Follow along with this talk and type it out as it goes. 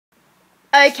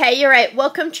Okay, you're right.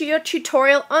 Welcome to your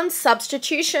tutorial on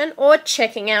substitution or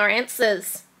checking our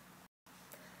answers.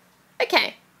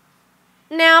 Okay,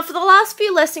 now for the last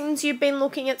few lessons you've been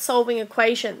looking at solving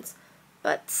equations,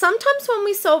 but sometimes when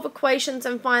we solve equations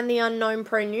and find the unknown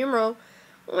pronumeral,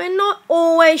 we're not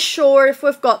always sure if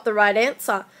we've got the right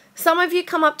answer. Some of you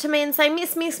come up to me and say,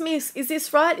 Miss, is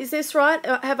this right? Is this right?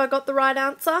 Have I got the right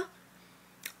answer?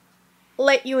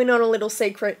 Let you in on a little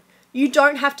secret. You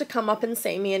don't have to come up and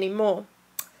see me anymore.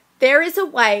 There is a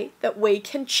way that we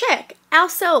can check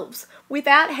ourselves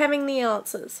without having the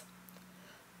answers.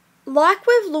 Like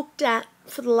we've looked at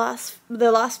for the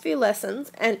last few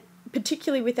lessons, and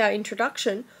particularly with our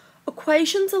introduction,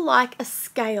 equations are like a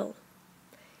scale.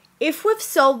 If we've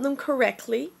solved them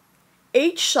correctly,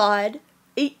 each side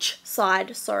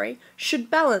should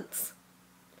balance.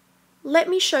 Let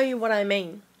me show you what I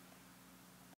mean.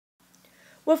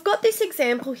 We've got this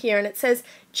example here and it says,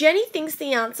 Jenny thinks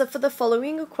the answer for the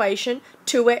following equation,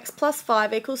 2x plus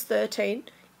 5 equals 13,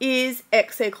 is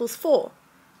x equals 4.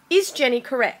 Is Jenny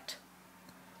correct?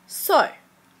 So,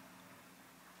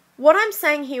 what I'm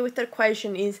saying here with the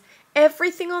equation is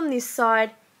everything on this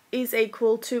side is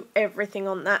equal to everything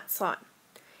on that side.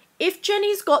 If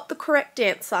Jenny's got the correct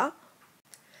answer,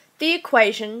 the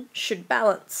equation should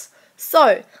balance.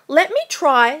 So, let me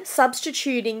try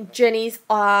substituting Jenny's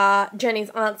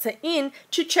answer in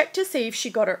to check to see if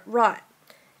she got it right.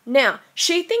 Now,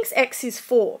 she thinks x is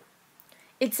 4.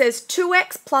 It says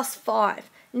 2x plus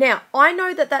 5. Now, I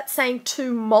know that that's saying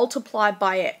 2 multiplied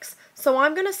by x. So,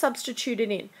 I'm going to substitute it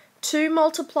in. 2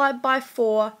 multiplied by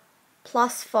 4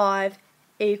 plus 5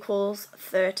 equals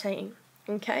 13.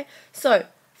 Okay, so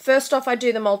first off I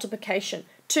do the multiplication.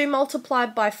 2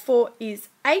 multiplied by 4 is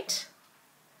 8.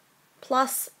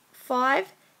 Plus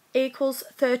 5 equals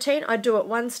 13. I do it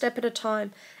one step at a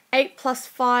time. 8 plus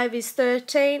 5 is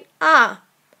 13.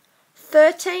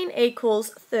 13 equals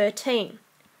 13.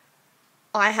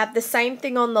 I have the same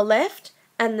thing on the left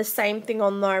and the same thing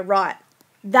on the right.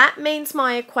 That means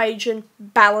my equation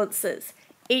balances.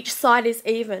 Each side is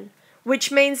even,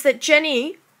 which means that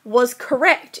Jenny was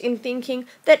correct in thinking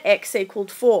that x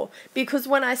equaled 4, because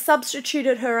when I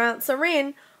substituted her answer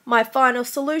in, my final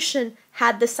solution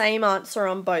had the same answer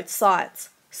on both sides.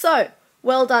 So,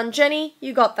 well done Jenny,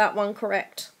 you got that one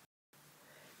correct.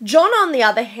 John, on the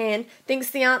other hand, thinks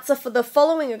the answer for the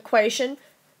following equation,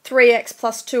 3x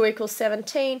plus 2 equals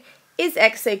 17, is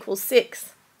x equals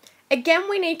 6. Again,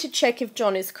 we need to check if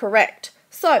John is correct.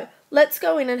 So, let's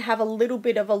go in and have a little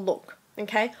bit of a look,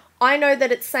 okay? I know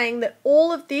that it's saying that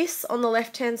all of this on the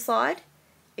left-hand side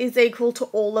is equal to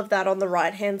all of that on the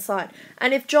right-hand side.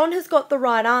 And if John has got the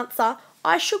right answer,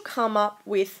 I should come up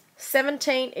with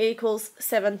 17 equals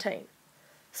 17.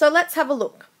 So let's have a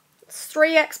look. It's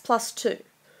 3x plus 2.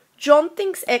 John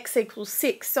thinks x equals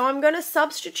 6, so I'm going to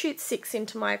substitute 6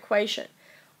 into my equation.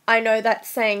 I know that's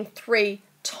saying 3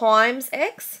 times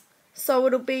x, so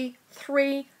it'll be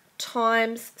 3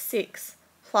 times 6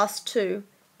 plus 2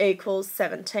 equals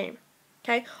 17.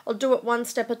 Okay, I'll do it one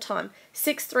step at a time.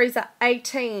 6 3s are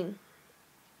 18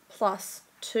 plus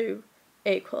 2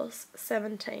 equals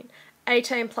 17.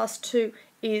 18 plus 2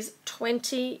 is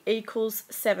 20 equals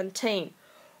 17.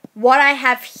 What I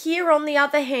have here on the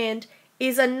other hand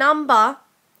is a number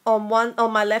on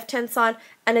my left hand side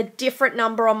and a different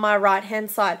number on my right hand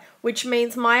side, which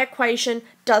means my equation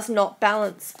does not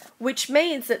balance, which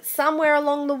means that somewhere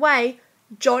along the way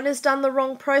John has done the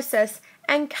wrong process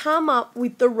and come up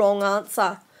with the wrong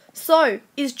answer. So,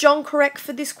 is John correct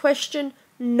for this question?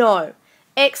 No.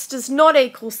 X does not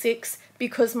equal 6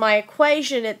 because my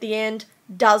equation at the end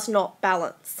does not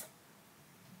balance.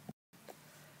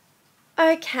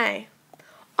 Okay,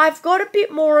 I've got a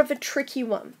bit more of a tricky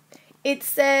one. It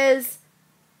says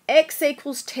x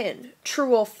equals 10,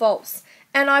 true or false,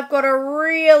 and I've got a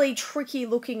really tricky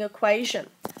looking equation.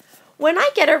 When I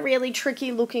get a really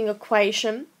tricky looking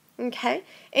equation, okay,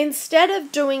 instead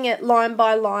of doing it line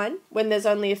by line, when there's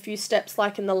only a few steps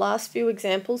like in the last few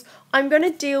examples, I'm going to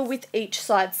deal with each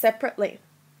side separately.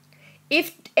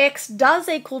 If x does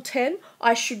equal 10,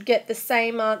 I should get the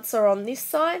same answer on this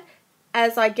side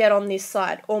as I get on this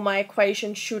side, or my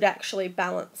equation should actually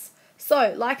balance.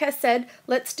 So, like I said,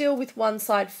 let's deal with one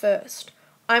side first.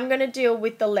 I'm going to deal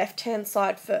with the left-hand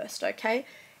side first, okay?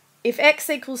 If x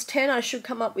equals 10, I should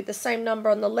come up with the same number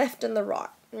on the left and the right.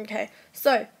 Okay,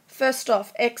 so first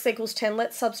off, x equals 10,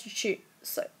 let's substitute.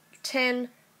 So 10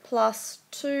 plus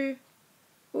 2,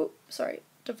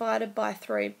 divided by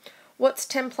 3. What's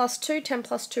 10 plus 2? 10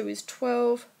 plus 2 is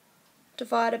 12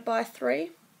 divided by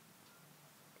 3.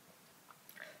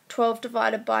 12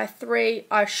 divided by 3,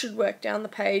 I should work down the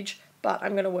page, but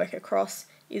I'm going to work across,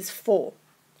 is 4.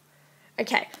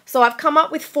 Okay, so I've come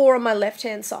up with 4 on my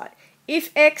left-hand side.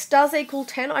 If x does equal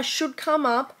 10, I should come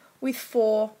up with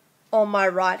 4 on my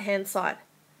right-hand side.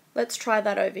 Let's try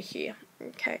that over here.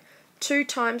 Okay, 2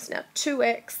 times, now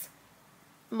 2x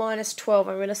minus 12.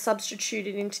 I'm going to substitute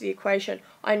it into the equation.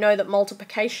 I know that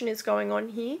multiplication is going on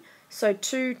here. So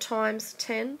 2 times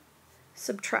 10,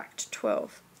 subtract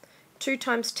 12. 2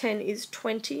 times 10 is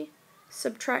 20,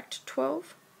 subtract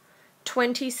 12.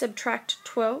 20 subtract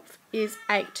 12 is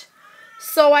 8.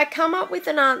 So I come up with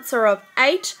an answer of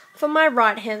 8 for my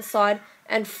right-hand side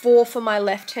and 4 for my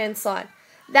left-hand side.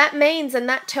 That means, and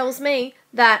that tells me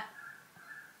that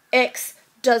x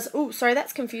does, oh, sorry,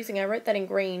 that's confusing. I wrote that in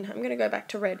green. I'm going to go back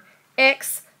to red.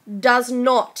 X does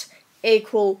not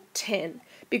equal 10.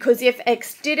 Because if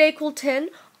x did equal 10,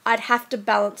 I'd have to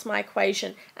balance my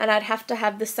equation. And I'd have to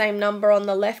have the same number on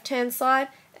the left-hand side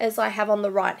as I have on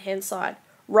the right-hand side.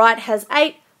 Right has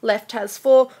 8, left has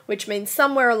 4, which means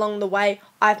somewhere along the way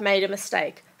I've made a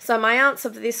mistake. So my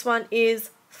answer for this one is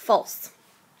false.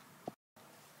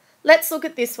 Let's look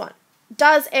at this one.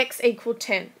 Does x equal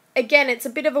 10? Again, it's a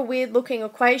bit of a weird looking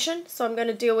equation, so I'm going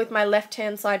to deal with my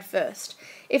left-hand side first.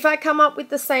 If I come up with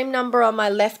the same number on my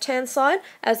left-hand side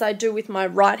as I do with my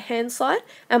right-hand side,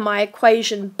 and my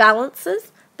equation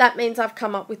balances, that means I've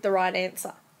come up with the right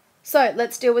answer. So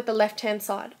let's deal with the left-hand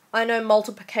side. I know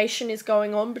multiplication is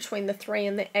going on between the 3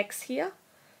 and the x here.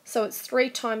 So it's 3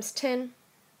 times 10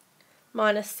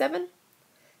 minus 7.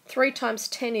 3 times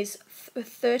 10 is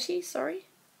 30,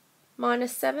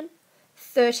 minus 7.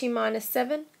 30 minus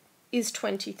 7 is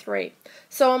 23.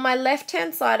 So on my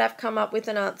left-hand side, I've come up with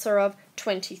an answer of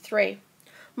 23.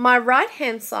 My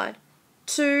right-hand side,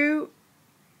 2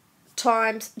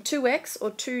 times 2x,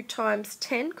 or 2 times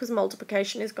 10, because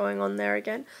multiplication is going on there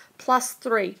again, plus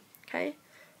 3, okay?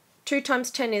 2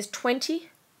 times 10 is 20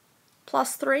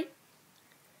 plus 3,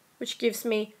 which gives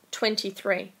me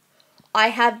 23. I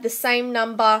have the same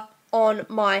number on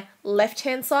my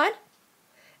left-hand side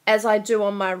as I do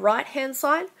on my right-hand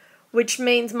side, which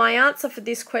means my answer for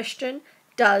this question,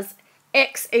 does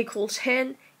x equal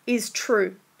 10, is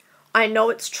true. I know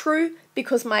it's true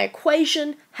because my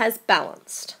equation has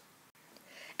balanced.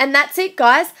 And that's it,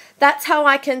 guys. That's how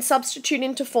I can substitute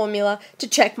into formula to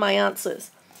check my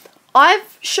answers.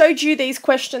 I've showed you these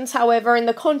questions, however, in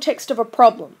the context of a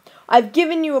problem. I've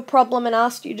given you a problem and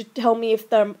asked you to tell me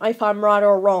if I'm right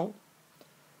or wrong.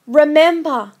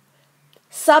 Remember,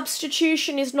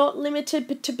 substitution is not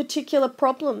limited to particular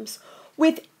problems.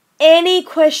 With any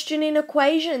question in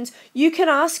equations, you can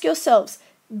ask yourselves,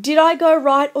 did I go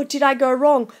right or did I go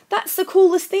wrong? That's the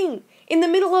coolest thing. In the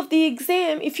middle of the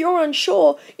exam, if you're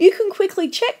unsure, you can quickly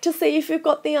check to see if you've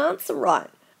got the answer right.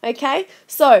 Okay?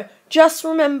 So, just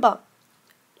remember,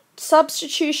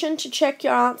 substitution to check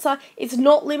your answer is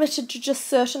not limited to just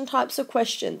certain types of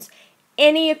questions.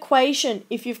 Any equation,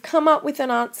 if you've come up with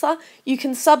an answer, you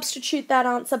can substitute that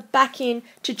answer back in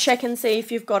to check and see if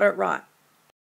you've got it right.